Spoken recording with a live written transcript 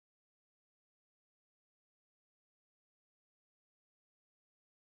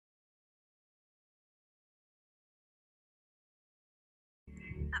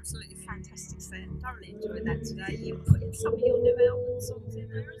Absolutely fantastic set. Thoroughly enjoyed that today. You put in some of your new album songs in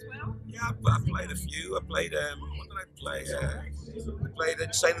there as well. Yeah, I played a few. I played what did I play? I played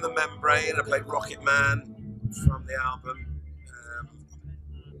Insane in the Membrane. I played Rocket Man from the album.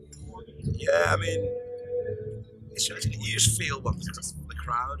 Yeah, I mean, you just feel what the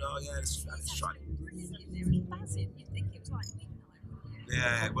crowd are. Yeah, it's trying. Brilliant in there. It was buzzing. You'd think it was like midnight.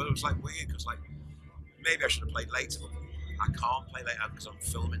 Yeah, well, it was like weird because like maybe I should have played later, but I can't play later because I'm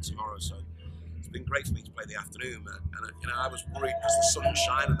filming tomorrow. So it's been great for me to play the afternoon, and you know I was worried because the sun was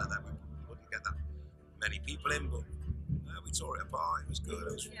shining and that we wouldn't get that many people in, but we tore it apart. It was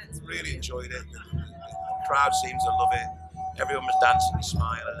good. Really enjoyed it. The crowd seems to love it. Everyone was dancing and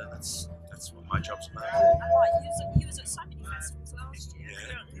smiling, and that's what my job's about. You was at so many festivals last year.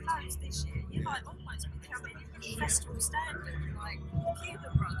 Yeah. Loads this year. You're like almost becoming festival standard, like the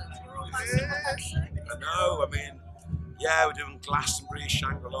Cuban Brothers. You're almost I know. I mean, yeah, we're doing Glastonbury,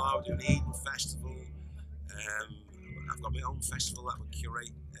 Shangri-La. We're doing Eden Festival. I've got my own festival that I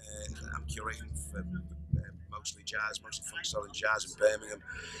curate. I'm curating for mostly jazz, mostly funk, soul and jazz in Birmingham.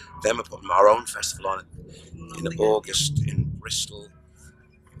 Then we're putting our own festival on it in August in Bristol.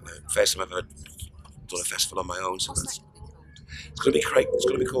 First time I've ever done a festival on my own. So it's going to be Craig. It's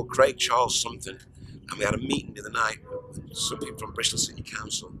going to be called Craig Charles something. And we had a meeting the other night with some people from Bristol City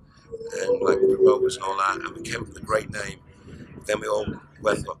Council and like promoters and all that, and we came up with a great name. Then we all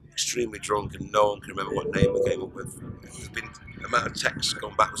went and got extremely drunk, and no one can remember what name we came up with. There's been an amount of texts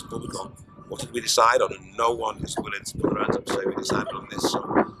going backwards and forwards on what did we decide on, and no one is willing to put their hands up and say we decided on this. So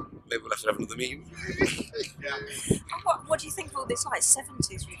maybe we'll have to have another meeting. What do you think of all this like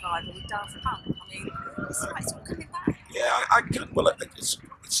 70s revival with Daft Punk? I mean, it's like it's all coming back. Yeah, well,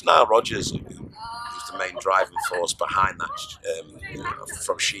 it's Nile Rodgers who's the main driving force behind that.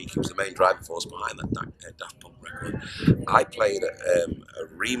 From Chic, he was the main driving force behind that Daft Punk record. I played a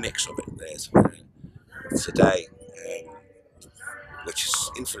remix of it there today, which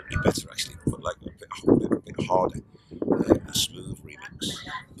is infinitely better actually, but like a bit harder, a smooth remix.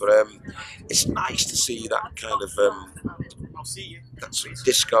 But it's nice to see that kind of that sort of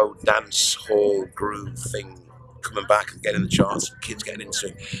disco dance hall groove thing coming back and getting the charts and kids getting into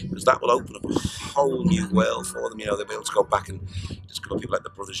it, because that will open up a whole new world for them. You know, they'll be able to go back and discover people like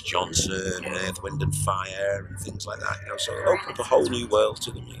the Brothers Johnson, Earth, Wind and Fire and things like that, you know, so it'll open up a whole new world to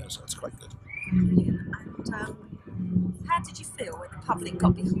them, you know, so it's quite good. Brilliant. And how did you feel when the public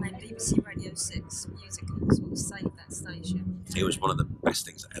got behind BBC Radio 6 music and sort of saved that station? It was one of the best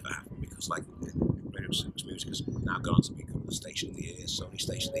things that ever happened, because like Radio 6 music has now gone on to become the station of the year, Sony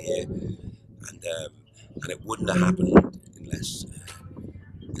station of the year, and it wouldn't have happened unless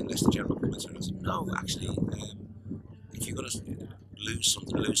the general public said, no, actually, if you're going to lose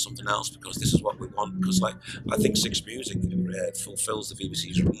something else, because this is what we want. Because like I think Six Music fulfills the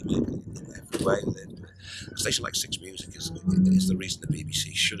BBC's remit in every way. A station like Six Music is the reason the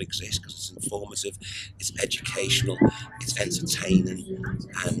BBC should exist, because it's informative, it's educational, it's entertaining,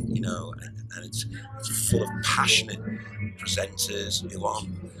 and you know, and it's full of passionate presenters who are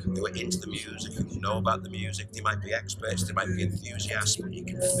into the music, who know about the music. They might be experts, they might be enthusiasts, but you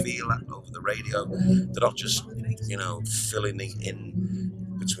can feel that over the radio. They're not just, you know, filling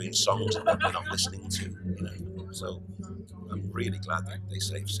in between songs that we're not listening to, you know. So I'm really glad that they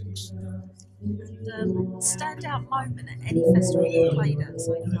saved Six. And standout moment at any festival you've played at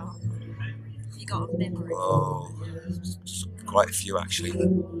so far? Have you got a memory? Oh, quite a few actually.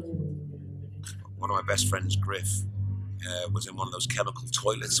 One of my best friends, Griff, was in one of those chemical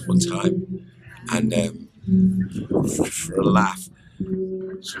toilets one time, and for a laugh,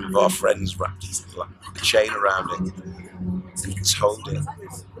 some of our friends wrapped a chain around it and towed it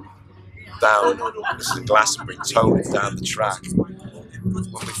down. This is Glastonbury, towed it down the track. When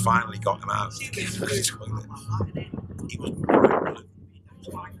we finally got him out of the toilet, he was brutal.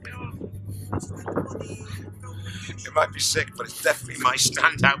 It might be sick, but it's definitely my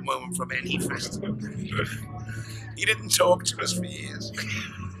standout moment from any festival. He didn't talk to us for years.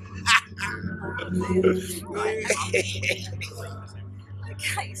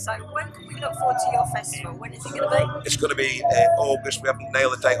 Okay, so when can we look forward to your festival? When is it going to be? It's going to be August. We haven't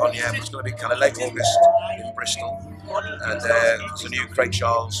nailed the date on yet, but it's going to be kind of late August in Bristol. And there's a new Craig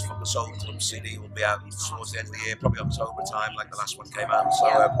Charles from the Soul Club CD will be out towards the end of the year, probably October time, like the last one came out. So,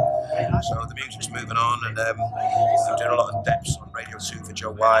 so the music's moving on, and I'm doing a lot of depths on Radio 2 for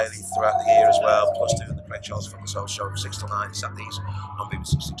Joe Wiley throughout the year as well, plus doing the Craig Charles from the Soul show 6 till 9 Saturdays on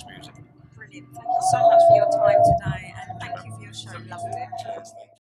BBC 6 Music. Brilliant. Thank you so much for your time today, and thank you for your show. Loved it.